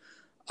through,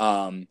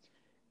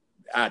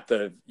 at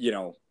the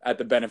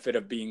benefit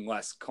of being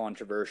less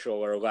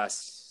controversial or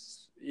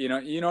less, you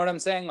know what I'm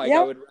saying? Like, yep.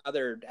 I would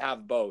rather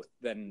have both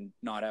than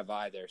not have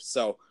either.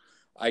 So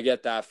I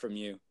get that from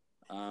you,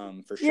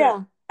 for sure.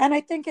 Yeah. And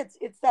I think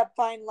it's that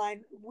fine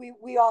line.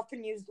 We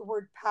often use the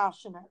word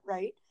passionate,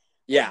 right?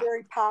 Yeah. We're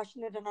very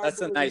passionate in our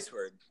That's beliefs. A nice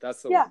word.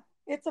 That's the yeah. word.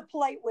 It's a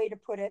polite way to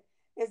put it,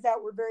 is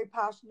that we're very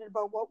passionate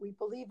about what we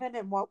believe in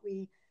and what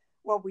we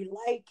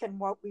like and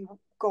what we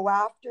go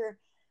after.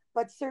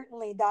 But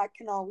certainly that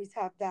can always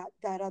have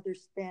that other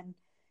spin.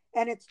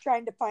 And it's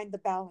trying to find the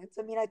balance.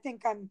 I mean, I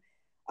think I'm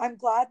I'm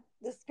glad.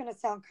 This is going to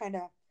sound kind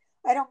of,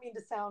 I don't mean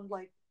to sound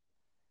like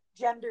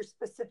gender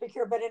specific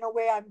here, but in a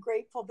way, I'm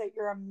grateful that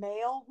you're a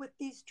male with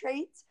these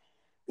traits,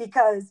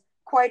 because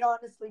quite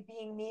honestly,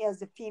 being me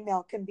as a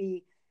female can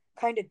be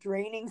kind of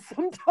draining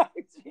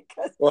sometimes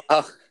because Well,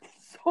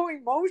 it's so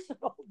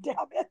emotional. Damn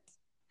it.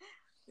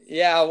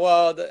 yeah,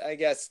 well, I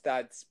guess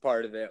that's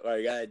part of it.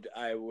 Like,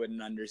 I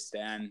wouldn't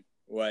understand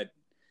what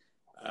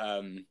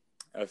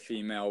a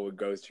female would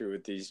go through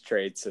with these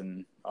traits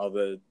and all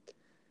the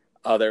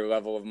other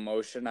level of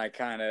emotion. I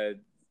get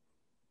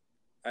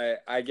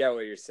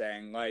what you're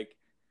saying. Like,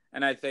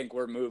 and I think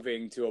we're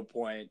moving to a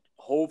point.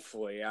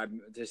 Hopefully,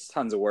 there's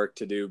tons of work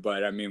to do,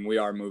 but I mean, we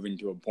are moving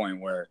to a point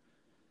where,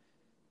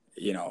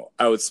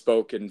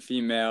 outspoken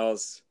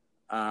females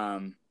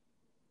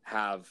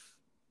have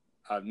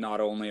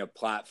not only a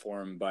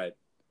platform, but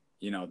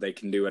they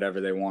can do whatever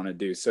they want to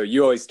do. So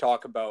you always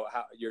talk about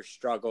how your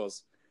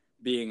struggles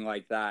being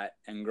like that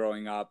and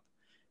growing up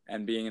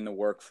and being in the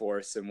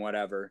workforce and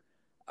whatever.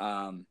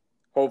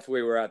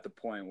 Hopefully we're at the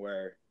point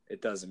where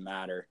it doesn't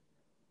matter,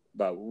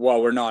 but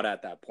we're not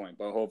at that point,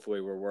 but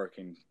hopefully we're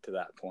working to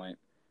that point.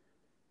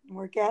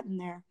 We're getting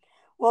there.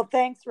 Well,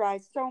 thanks, Rye,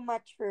 so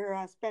much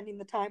for spending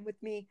the time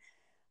with me.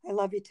 I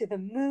love you to the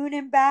moon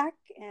and back,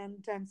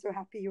 and I'm so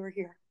happy you were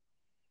here.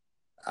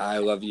 I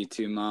love you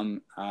too,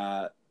 Mom.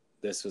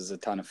 This was a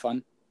ton of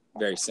fun.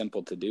 Very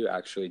simple to do,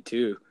 actually,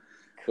 too.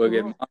 Cool. Look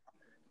at Mom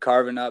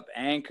carving up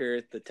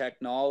Anchor, the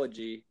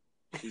technology.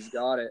 She's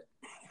got it.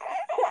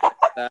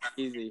 That's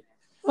easy.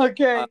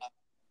 Okay.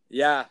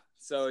 Yeah.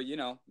 So,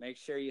 make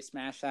sure you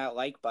smash that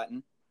like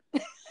button.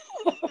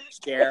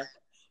 Share.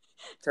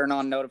 Turn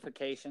on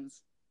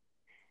notifications.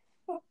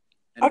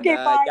 And, okay,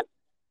 bye. Yeah,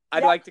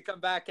 I'd like to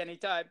come back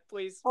anytime,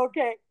 please.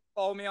 Okay.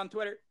 Follow me on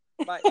Twitter.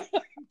 Bye.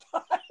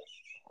 Bye.